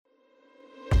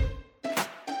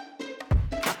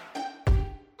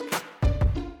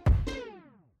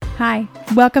Hi,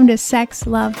 welcome to Sex,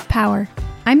 Love, Power.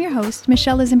 I'm your host,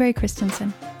 Michelle Lisenberry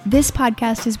Christensen. This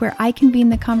podcast is where I convene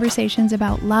the conversations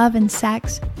about love and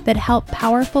sex that help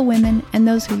powerful women and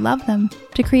those who love them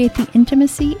to create the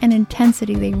intimacy and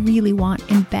intensity they really want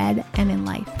in bed and in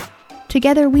life.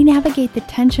 Together, we navigate the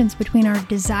tensions between our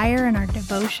desire and our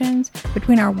devotions,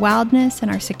 between our wildness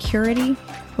and our security,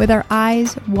 with our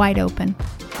eyes wide open.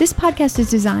 This podcast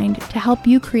is designed to help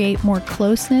you create more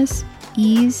closeness,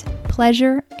 ease,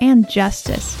 pleasure, and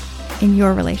justice in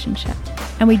your relationship.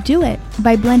 And we do it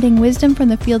by blending wisdom from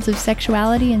the fields of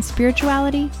sexuality and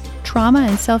spirituality, trauma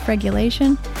and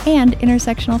self-regulation, and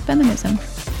intersectional feminism.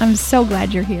 I'm so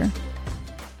glad you're here.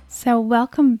 So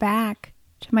welcome back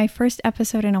to my first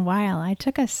episode in a while. I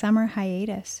took a summer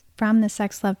hiatus from the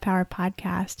Sex, Love, Power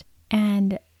podcast,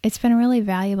 and it's been really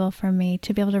valuable for me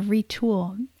to be able to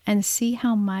retool and see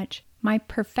how much my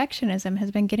perfectionism has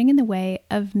been getting in the way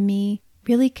of me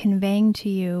really conveying to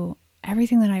you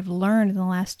everything that I've learned in the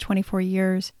last 24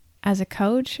 years as a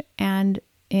coach and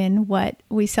in what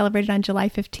we celebrated on July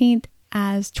 15th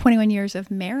as 21 years of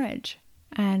marriage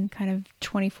and kind of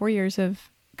 24 years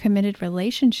of committed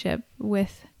relationship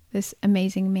with this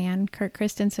amazing man, Kurt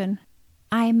Christensen.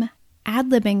 I'm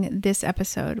ad-libbing this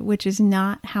episode, which is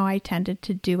not how I tended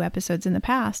to do episodes in the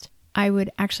past. I would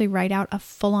actually write out a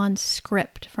full-on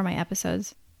script for my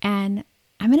episodes, and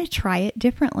I'm going to try it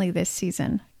differently this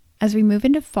season. As we move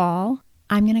into fall,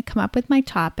 I'm going to come up with my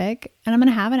topic, and I'm going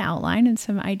to have an outline and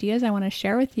some ideas I want to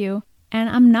share with you, and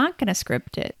I'm not going to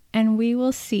script it, and we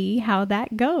will see how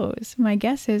that goes. My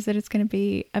guess is that it's going to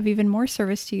be of even more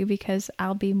service to you because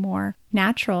I'll be more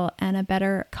natural and a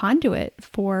better conduit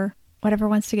for whatever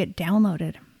wants to get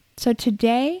downloaded. So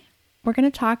today, we're going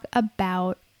to talk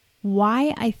about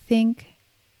why I think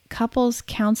couples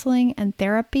counseling and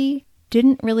therapy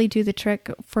didn't really do the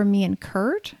trick for me and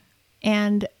Kurt,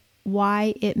 and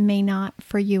why it may not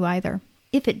for you either,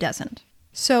 if it doesn't.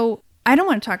 So I don't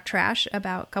want to talk trash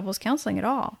about couples counseling at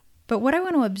all, but what I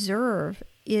want to observe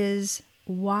is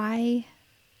why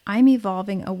I'm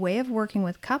evolving a way of working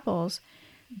with couples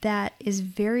that is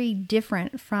very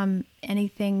different from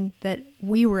anything that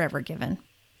we were ever given,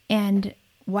 and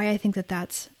why I think that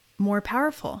that's more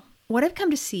powerful. What I've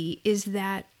come to see is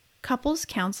that couples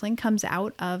counseling comes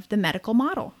out of the medical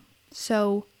model.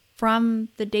 So from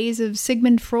the days of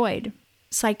Sigmund Freud,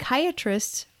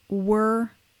 psychiatrists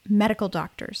were medical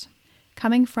doctors,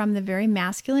 coming from the very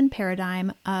masculine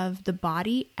paradigm of the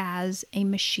body as a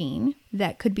machine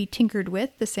that could be tinkered with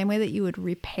the same way that you would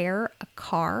repair a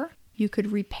car. You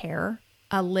could repair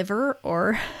a liver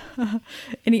or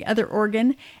any other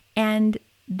organ. And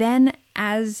then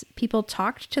as people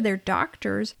talked to their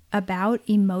doctors about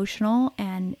emotional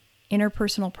and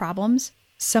interpersonal problems,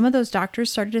 some of those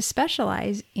doctors started to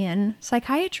specialize in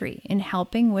psychiatry, in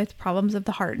helping with problems of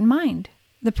the heart and mind.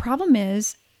 The problem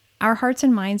is our hearts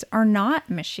and minds are not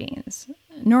machines,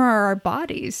 nor are our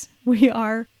bodies. We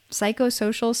are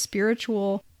psychosocial,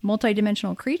 spiritual,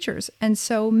 multidimensional creatures. And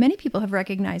so many people have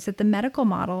recognized that the medical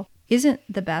model isn't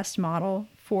the best model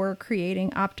for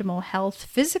creating optimal health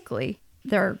physically.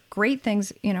 There are great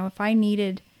things, if I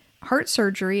needed heart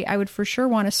surgery, I would for sure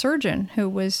want a surgeon who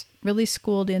was really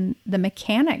schooled in the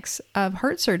mechanics of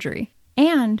heart surgery.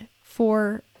 And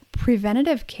for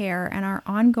preventative care and our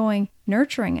ongoing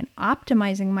nurturing and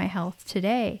optimizing my health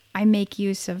today, I make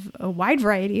use of a wide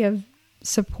variety of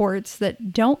supports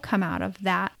that don't come out of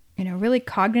that, really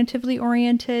cognitively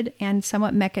oriented and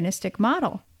somewhat mechanistic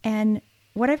model. And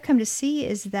what I've come to see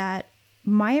is that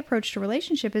my approach to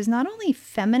relationship is not only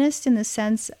feminist in the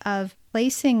sense of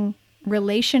placing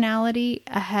relationality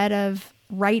ahead of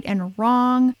right and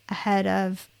wrong, ahead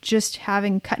of just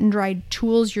having cut and dried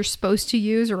tools you're supposed to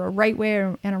use or a right way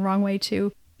and a wrong way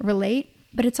to relate,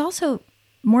 but it's also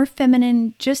more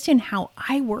feminine just in how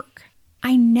I work.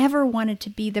 I never wanted to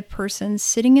be the person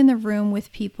sitting in the room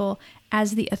with people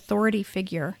as the authority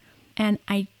figure, and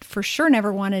I for sure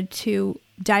never wanted to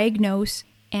diagnose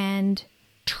and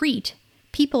treat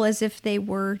people as if they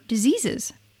were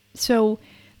diseases. So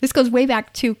this goes way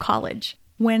back to college.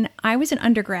 When I was an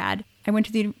undergrad, I went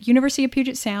to the University of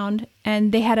Puget Sound,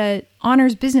 and they had an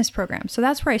honors business program. So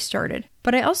that's where I started.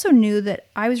 But I also knew that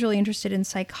I was really interested in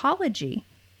psychology.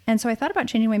 And so I thought about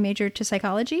changing my major to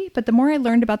psychology. But the more I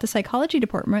learned about the psychology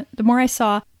department, the more I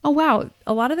saw, oh wow,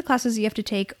 a lot of the classes you have to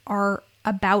take are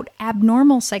about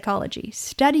abnormal psychology,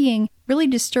 studying really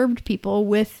disturbed people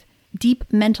with deep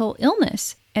mental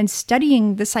illness and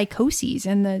studying the psychoses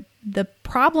and the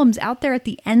problems out there at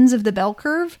the ends of the bell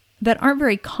curve that aren't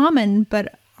very common,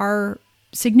 but are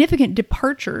significant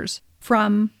departures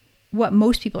from what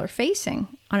most people are facing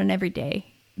on an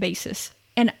everyday basis.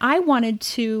 And I wanted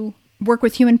to work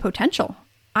with human potential.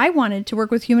 I wanted to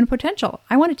work with human potential.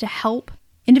 I wanted to help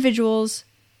individuals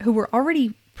who were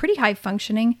already pretty high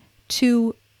functioning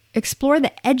to explore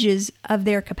the edges of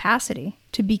their capacity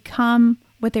to become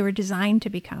what they were designed to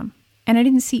become. And I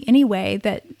didn't see any way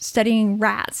that studying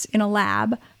rats in a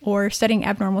lab or studying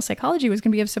abnormal psychology was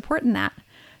going to be of support in that.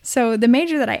 So the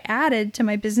major that I added to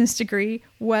my business degree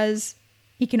was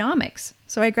economics.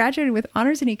 So I graduated with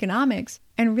honors in economics,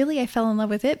 and really I fell in love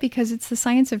with it because it's the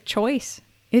science of choice.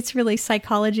 It's really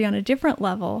psychology on a different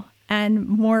level and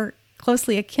more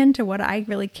closely akin to what I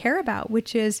really care about,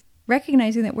 which is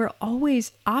recognizing that we're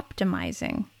always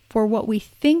optimizing for what we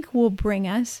think will bring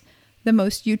us the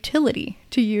most utility,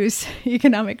 to use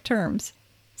economic terms.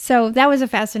 So that was a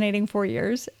fascinating 4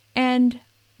 years. And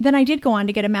then I did go on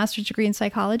to get a master's degree in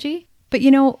psychology. But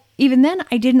even then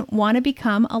I didn't want to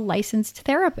become a licensed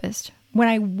therapist. When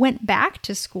I went back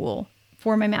to school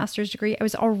for my master's degree, I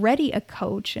was already a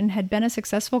coach and had been a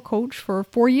successful coach for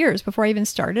 4 years before I even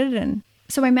started. And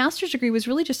so my master's degree was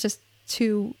really just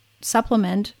to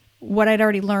supplement what I'd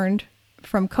already learned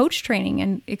from coach training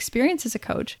and experience as a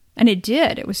coach. And it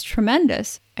did. It was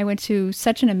tremendous. I went to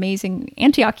such an amazing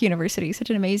Antioch University, such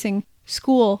an amazing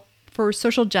school for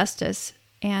social justice.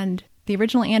 And the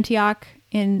original Antioch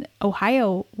in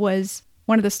Ohio was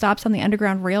one of the stops on the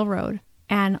Underground Railroad.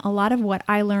 And a lot of what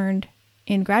I learned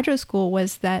in graduate school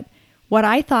was that what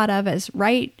I thought of as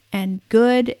right and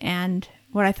good and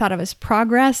what I thought of as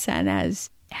progress and as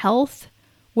health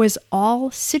was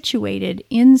all situated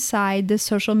inside the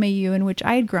social milieu in which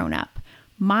I had grown up.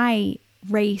 My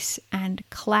race and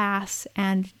class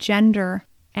and gender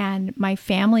and my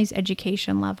family's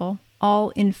education level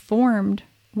all informed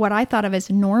what I thought of as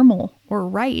normal or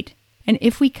right. And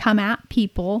if we come at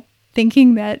people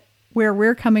thinking that where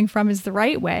we're coming from is the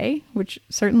right way, which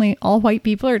certainly all white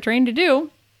people are trained to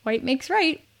do, white makes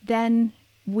right, then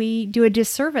we do a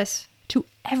disservice to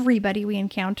everybody we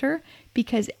encounter,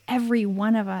 because every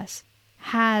one of us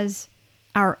has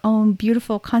our own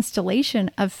beautiful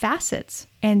constellation of facets.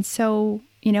 And so,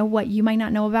 what you might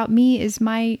not know about me is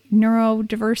my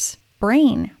neurodiverse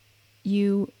brain.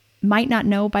 You might not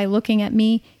know by looking at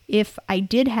me if I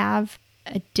did have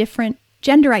a different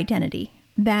gender identity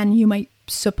than you might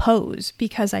suppose,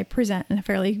 because I present in a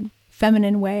fairly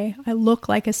feminine way. I look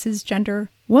like a cisgender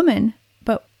woman,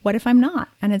 but what if I'm not?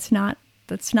 And that's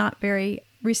not very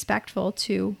respectful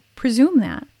to presume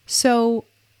that. So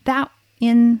that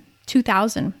in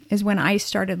 2000 is when I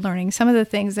started learning some of the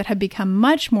things that have become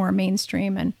much more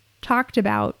mainstream and talked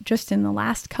about just in the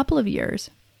last couple of years.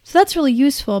 So that's really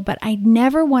useful, but I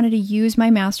never wanted to use my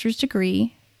master's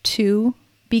degree to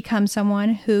become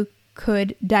someone who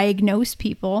could diagnose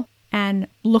people and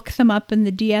look them up in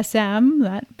the DSM,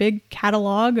 that big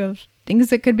catalog of things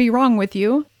that could be wrong with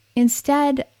you.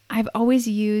 Instead, I've always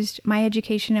used my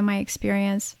education and my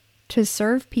experience to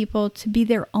serve people to be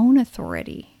their own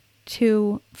authority,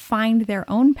 to find their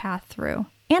own path through.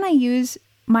 And I use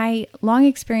my long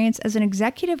experience as an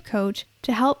executive coach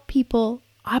to help people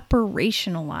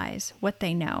operationalize what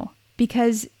they know.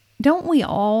 Because don't we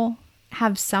all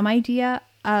have some idea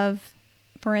of,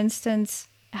 for instance,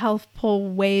 helpful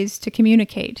ways to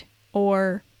communicate,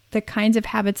 or the kinds of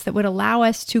habits that would allow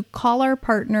us to call our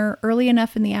partner early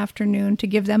enough in the afternoon to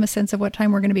give them a sense of what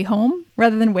time we're going to be home,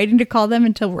 rather than waiting to call them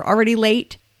until we're already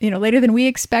late, later than we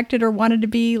expected or wanted to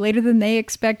be, later than they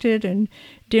expected, and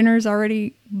dinner's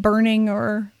already burning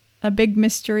or a big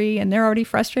mystery and they're already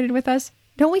frustrated with us.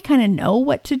 Don't we kind of know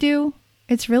what to do?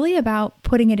 It's really about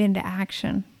putting it into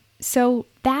action. So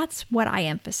that's what I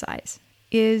emphasize,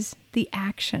 is the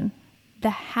action, the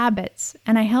habits.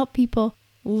 And I help people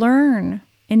learn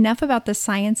enough about the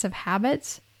science of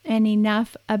habits and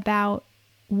enough about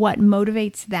what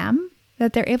motivates them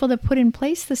that they're able to put in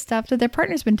place the stuff that their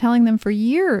partner's been telling them for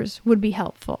years would be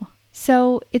helpful.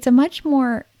 So it's a much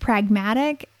more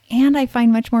pragmatic and I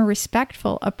find much more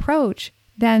respectful approach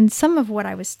than some of what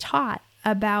I was taught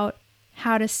about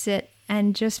how to sit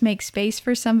and just make space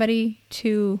for somebody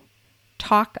to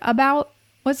talk about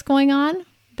what's going on.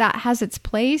 That has its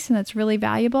place and that's really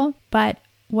valuable. But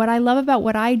what I love about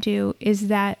what I do is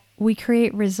that we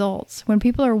create results. When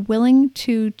people are willing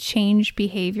to change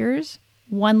behaviors,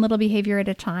 one little behavior at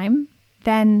a time,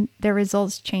 then their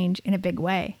results change in a big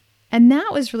way. And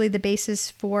that was really the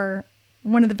basis for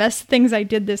one of the best things I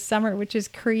did this summer, which is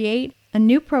create a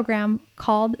new program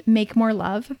called Make More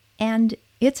Love. And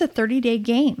it's a 30-day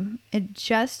game. It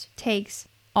just takes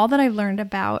all that I've learned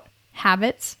about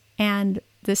habits and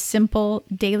the simple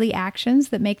daily actions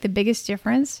that make the biggest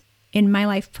difference in my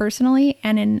life personally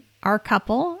and in our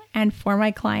couple and for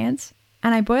my clients.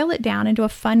 And I boil it down into a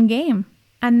fun game.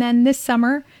 And then this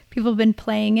summer, People have been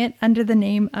playing it under the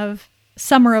name of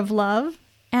Summer of Love.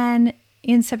 And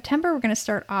in September, we're going to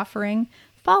start offering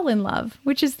Fall in Love,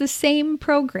 which is the same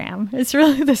program. It's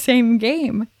really the same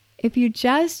game. If you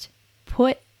just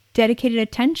put dedicated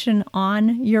attention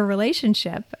on your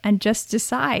relationship and just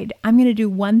decide, I'm going to do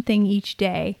one thing each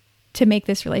day to make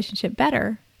this relationship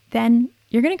better, then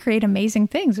you're going to create amazing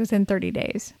things within 30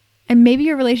 days. And maybe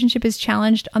your relationship is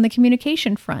challenged on the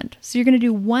communication front. So you're going to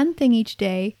do one thing each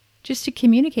day just to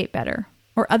communicate better.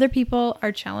 Or other people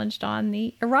are challenged on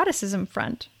the eroticism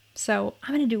front. So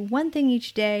I'm going to do one thing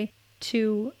each day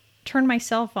to turn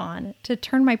myself on, to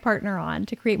turn my partner on,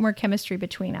 to create more chemistry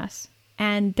between us.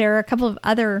 And there are a couple of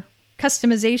other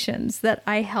customizations that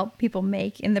I help people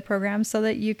make in the program so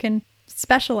that you can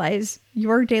specialize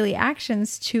your daily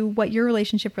actions to what your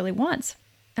relationship really wants.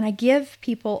 And I give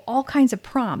people all kinds of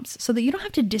prompts so that you don't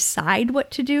have to decide what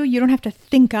to do. You don't have to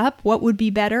think up what would be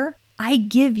better. I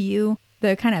give you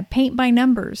the kind of paint by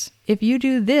numbers. If you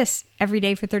do this every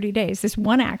day for 30 days, this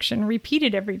one action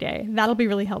repeated every day, that'll be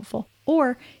really helpful.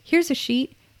 Or here's a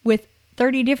sheet with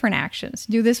 30 different actions.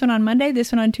 Do this one on Monday,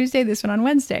 this one on Tuesday, this one on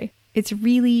Wednesday. It's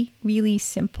really, really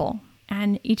simple.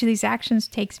 And each of these actions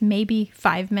takes maybe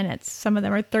 5 minutes. Some of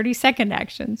them are 30-second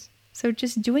actions. So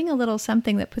just doing a little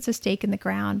something that puts a stake in the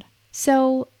ground.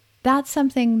 So that's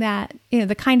something that,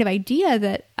 the kind of idea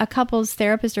that a couples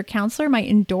therapist or counselor might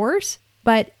endorse.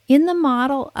 But in the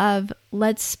model of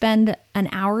let's spend an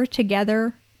hour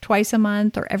together twice a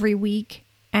month or every week,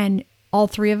 and all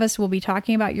three of us will be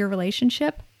talking about your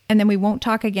relationship, and then we won't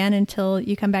talk again until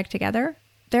you come back together,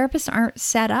 therapists aren't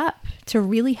set up to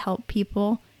really help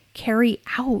people carry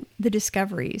out the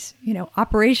discoveries,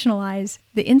 operationalize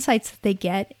the insights that they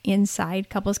get inside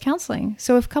couples counseling.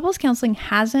 So if couples counseling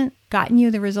hasn't gotten you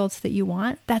the results that you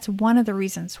want, that's one of the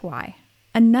reasons why.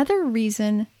 Another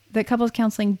reason that couples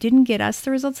counseling didn't get us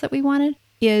the results that we wanted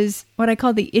is what I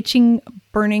call the itching,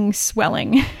 burning,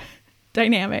 swelling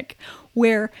dynamic,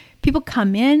 where people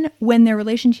come in when their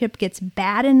relationship gets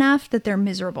bad enough that they're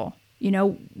miserable.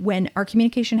 When our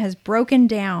communication has broken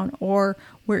down, or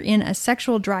we're in a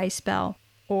sexual dry spell,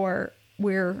 or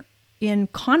we're in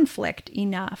conflict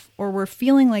enough, or we're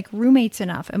feeling like roommates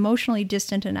enough, emotionally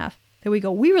distant enough, that we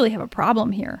go, we really have a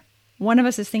problem here. One of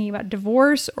us is thinking about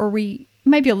divorce, or we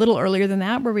might be a little earlier than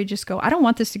that, where we just go, I don't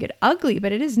want this to get ugly,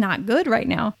 but it is not good right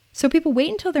now. So people wait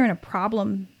until they're in a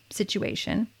problem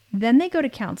situation, then they go to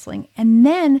counseling, and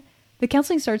then the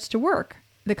counseling starts to work.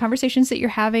 The conversations that you're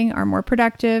having are more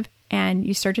productive, and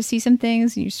you start to see some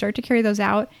things, and you start to carry those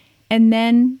out, and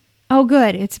then, oh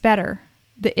good, it's better.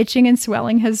 The itching and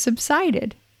swelling has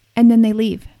subsided, and then they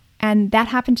leave. And that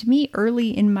happened to me early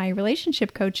in my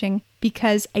relationship coaching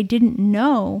because I didn't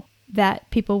know that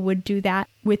people would do that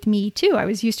with me too. I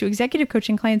was used to executive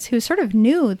coaching clients who sort of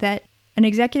knew that an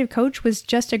executive coach was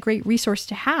just a great resource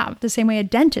to have, the same way a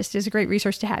dentist is a great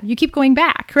resource to have. You keep going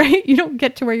back, right? You don't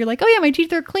get to where you're like, oh yeah, my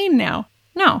teeth are clean now.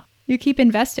 No, you keep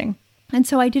investing. And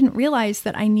so I didn't realize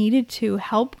that I needed to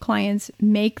help clients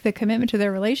make the commitment to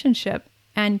their relationship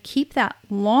and keep that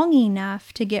long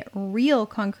enough to get real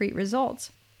concrete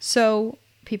results. So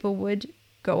people would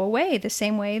go away the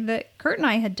same way that Kurt and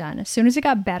I had done. As soon as it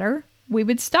got better, we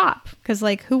would stop. Because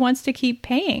who wants to keep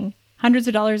paying hundreds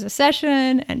of dollars a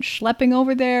session and schlepping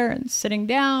over there and sitting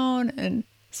down and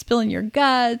spilling your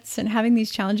guts and having these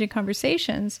challenging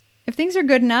conversations? If things are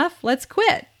good enough, let's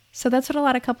quit. So that's what a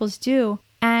lot of couples do.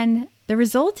 And the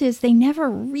result is they never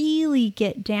really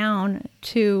get down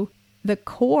to the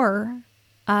core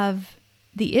of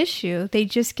the issue. They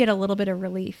just get a little bit of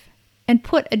relief. And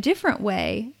put a different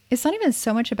way, it's not even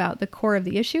so much about the core of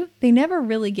the issue. They never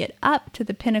really get up to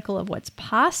the pinnacle of what's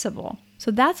possible. So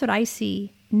that's what I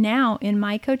see now in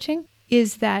my coaching,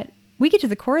 is that we get to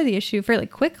the core of the issue fairly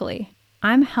quickly.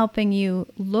 I'm helping you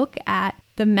look at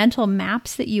the mental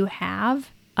maps that you have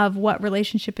of what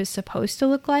relationship is supposed to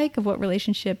look like, of what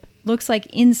relationship looks like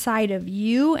inside of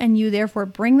you, and you therefore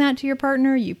bring that to your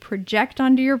partner. You project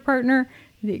onto your partner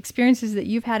the experiences that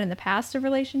you've had in the past of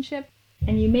relationship,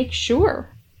 and you make sure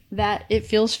that it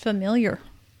feels familiar,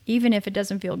 even if it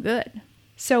doesn't feel good.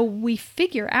 So we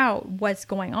figure out what's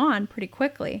going on pretty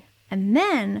quickly. And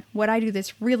then what I do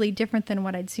that's really different than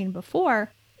what I'd seen before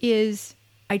is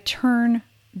I turn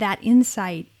that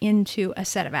insight into a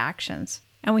set of actions.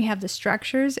 And we have the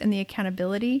structures and the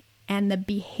accountability and the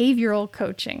behavioral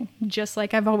coaching, just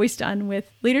like I've always done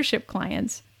with leadership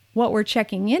clients. What we're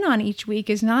checking in on each week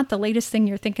is not the latest thing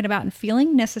you're thinking about and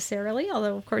feeling necessarily,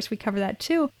 although of course we cover that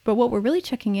too. But what we're really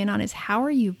checking in on is, how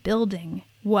are you building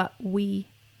what we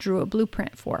drew a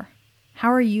blueprint for?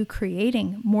 How are you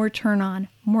creating more turn on,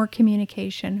 more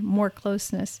communication, more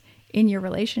closeness in your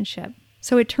relationship?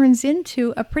 So it turns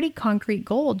into a pretty concrete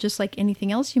goal, just like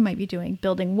anything else you might be doing.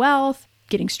 Building wealth,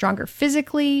 getting stronger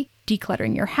physically,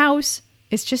 decluttering your house.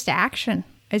 It's just action.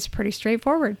 It's pretty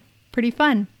straightforward, pretty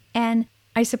fun. And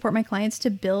I support my clients to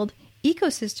build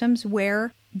ecosystems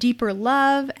where deeper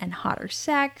love and hotter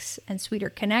sex and sweeter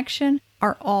connection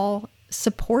are all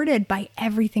supported by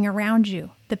everything around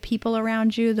you. The people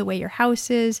around you, the way your house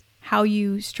is, how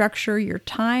you structure your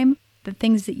time, the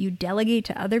things that you delegate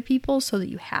to other people so that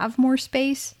you have more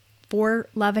space for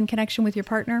love and connection with your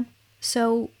partner.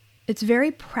 So it's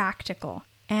very practical,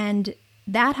 and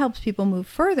that helps people move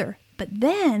further. But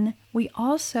then we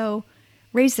also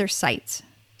raise their sights.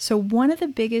 So one of the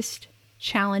biggest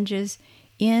challenges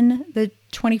in the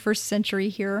 21st century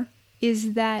here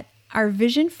is that our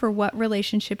vision for what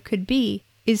relationship could be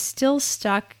is still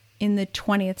stuck in the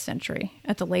 20th century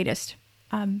at the latest.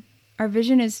 Our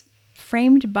vision is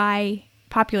framed by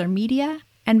popular media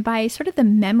and by sort of the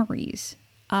memories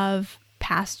of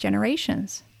past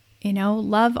generations. You know,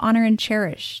 love, honor, and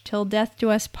cherish, till death do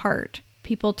us part.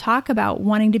 People talk about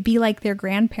wanting to be like their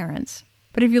grandparents.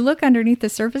 But if you look underneath the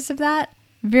surface of that,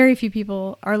 very few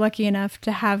people are lucky enough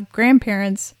to have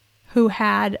grandparents who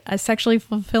had a sexually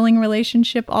fulfilling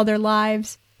relationship all their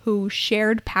lives, who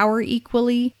shared power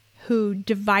equally, who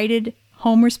divided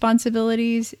home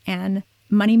responsibilities and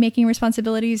money-making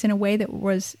responsibilities in a way that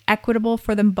was equitable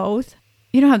for them both.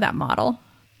 You don't have that model.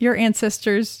 Your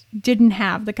ancestors didn't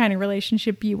have the kind of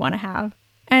relationship you want to have.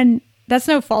 And that's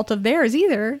no fault of theirs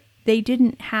either. They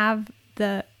didn't have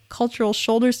the cultural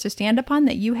shoulders to stand upon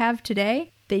that you have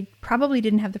today. They probably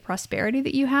didn't have the prosperity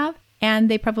that you have, and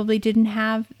they probably didn't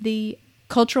have the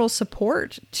cultural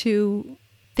support to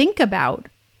think about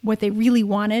what they really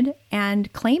wanted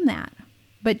and claim that.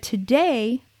 But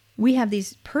today, we have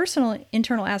these personal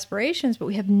internal aspirations, but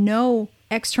we have no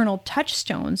external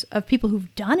touchstones of people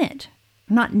who've done it.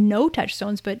 Not no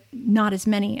touchstones, but not as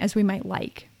many as we might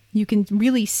like. You can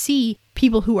really see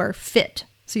people who are fit.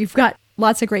 So you've got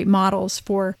lots of great models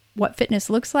for what fitness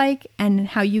looks like and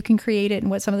how you can create it and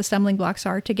what some of the stumbling blocks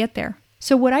are to get there.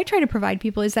 So what I try to provide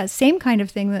people is that same kind of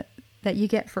thing that you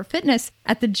get for fitness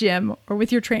at the gym or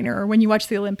with your trainer or when you watch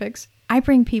the Olympics. I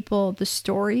bring people the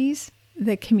stories,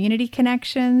 the community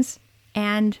connections,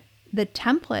 and the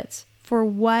templates for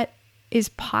what is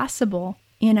possible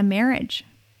in a marriage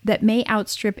that may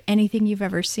outstrip anything you've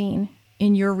ever seen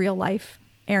in your real life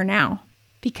ere now.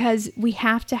 Because we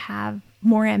have to have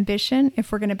more ambition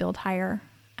if we're going to build higher.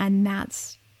 And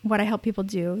that's what I help people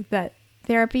do that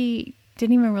therapy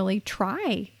didn't even really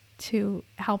try to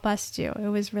help us do. It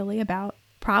was really about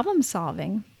problem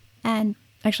solving. And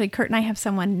actually, Kurt and I have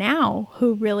someone now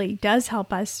who really does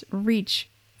help us reach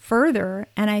further.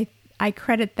 And I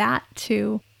credit that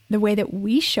to the way that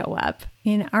we show up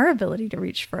in our ability to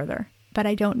reach further. But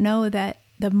I don't know that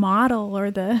the model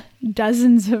or the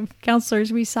dozens of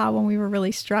counselors we saw when we were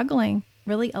really struggling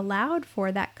really allowed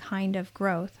for that kind of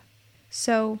growth.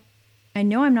 So I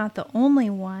know I'm not the only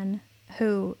one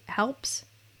who helps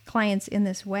clients in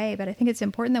this way, but I think it's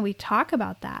important that we talk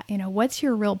about that. You know, what's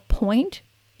your real point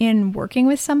in working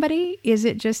with somebody? Is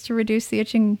it just to reduce the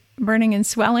itching, burning, and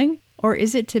swelling? Or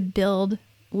is it to build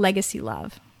legacy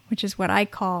love, which is what I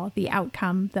call the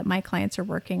outcome that my clients are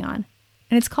working on?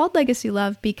 And it's called legacy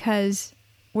love because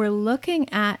we're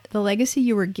looking at the legacy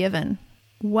you were given.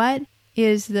 What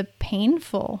is the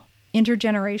painful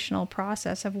intergenerational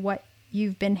process of what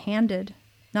you've been handed,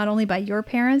 not only by your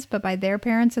parents, but by their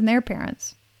parents and their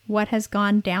parents? What has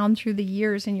gone down through the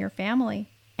years in your family?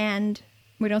 And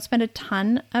we don't spend a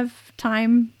ton of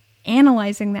time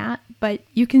analyzing that, but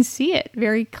you can see it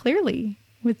very clearly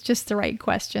with just the right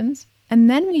questions. And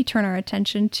then we turn our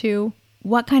attention to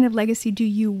what kind of legacy do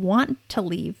you want to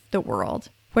leave the world?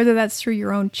 Whether that's through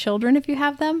your own children, if you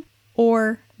have them,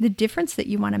 or the difference that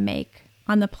you want to make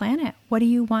on the planet. What do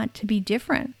you want to be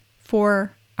different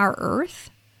for our earth,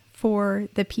 for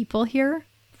the people here,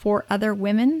 for other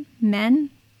women, men,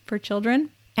 for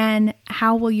children? And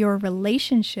how will your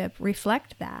relationship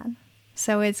reflect that?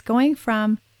 So it's going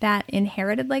from that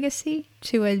inherited legacy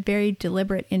to a very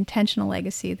deliberate, intentional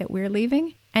legacy that we're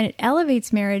leaving. And it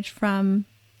elevates marriage from,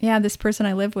 this person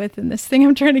I live with and this thing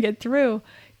I'm trying to get through,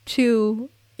 to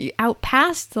out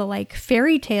past the like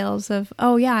fairy tales of,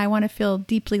 I want to feel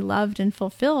deeply loved and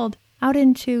fulfilled, out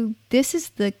into this is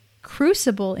the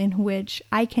crucible in which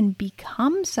I can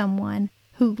become someone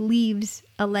who leaves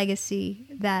a legacy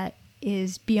that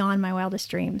is beyond my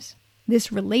wildest dreams.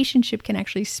 This relationship can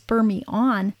actually spur me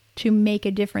on to make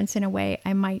a difference in a way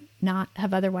I might not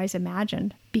have otherwise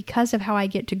imagined because of how I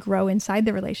get to grow inside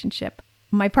the relationship.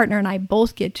 My partner and I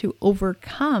both get to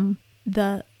overcome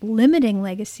the limiting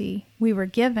legacy we were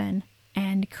given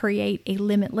and create a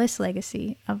limitless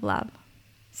legacy of love.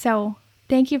 So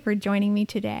thank you for joining me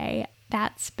today.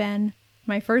 That's been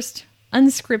my first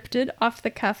unscripted,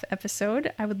 off-the-cuff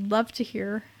episode. I would love to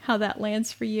hear how that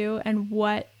lands for you and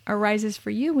what arises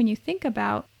for you when you think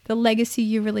about the legacy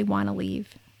you really want to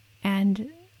leave and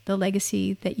the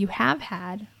legacy that you have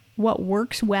had, what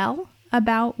works well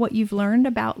about what you've learned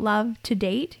about love to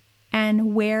date,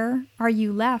 and where are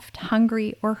you left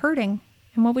hungry or hurting,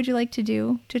 and what would you like to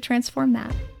do to transform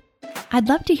that? I'd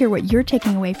love to hear what you're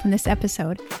taking away from this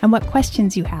episode and what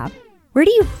questions you have. Where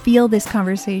do you feel this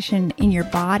conversation in your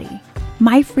body?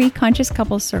 My free Conscious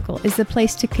Couples Circle is the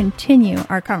place to continue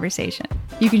our conversation.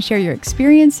 You can share your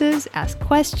experiences, ask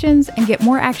questions, and get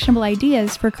more actionable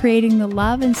ideas for creating the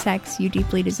love and sex you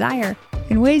deeply desire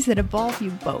in ways that evolve you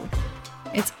both.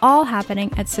 It's all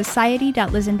happening at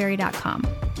society.lizenberry.com.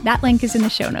 That link is in the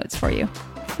show notes for you.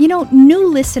 You know, new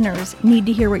listeners need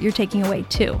to hear what you're taking away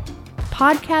too.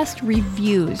 Podcast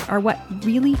reviews are what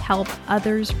really help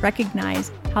others recognize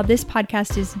how this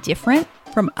podcast is different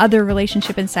from other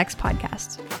relationship and sex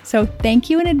podcasts. So thank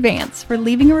you in advance for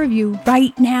leaving a review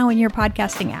right now in your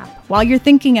podcasting app while you're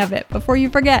thinking of it before you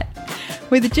forget,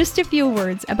 with just a few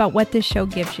words about what this show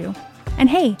gives you. And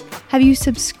hey, have you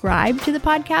subscribed to the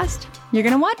podcast? You're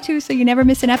going to want to so you never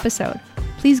miss an episode.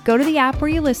 Please go to the app where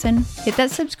you listen, hit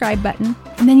that subscribe button,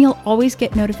 and then you'll always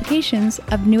get notifications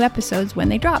of new episodes when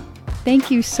they drop.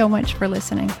 Thank you so much for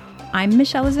listening. I'm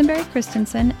Michelle Lizenberry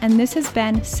Christensen, and this has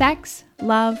been Sex,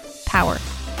 Love, Power.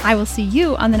 I will see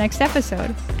you on the next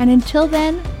episode. And until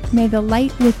then, may the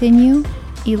light within you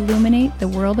illuminate the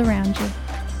world around you.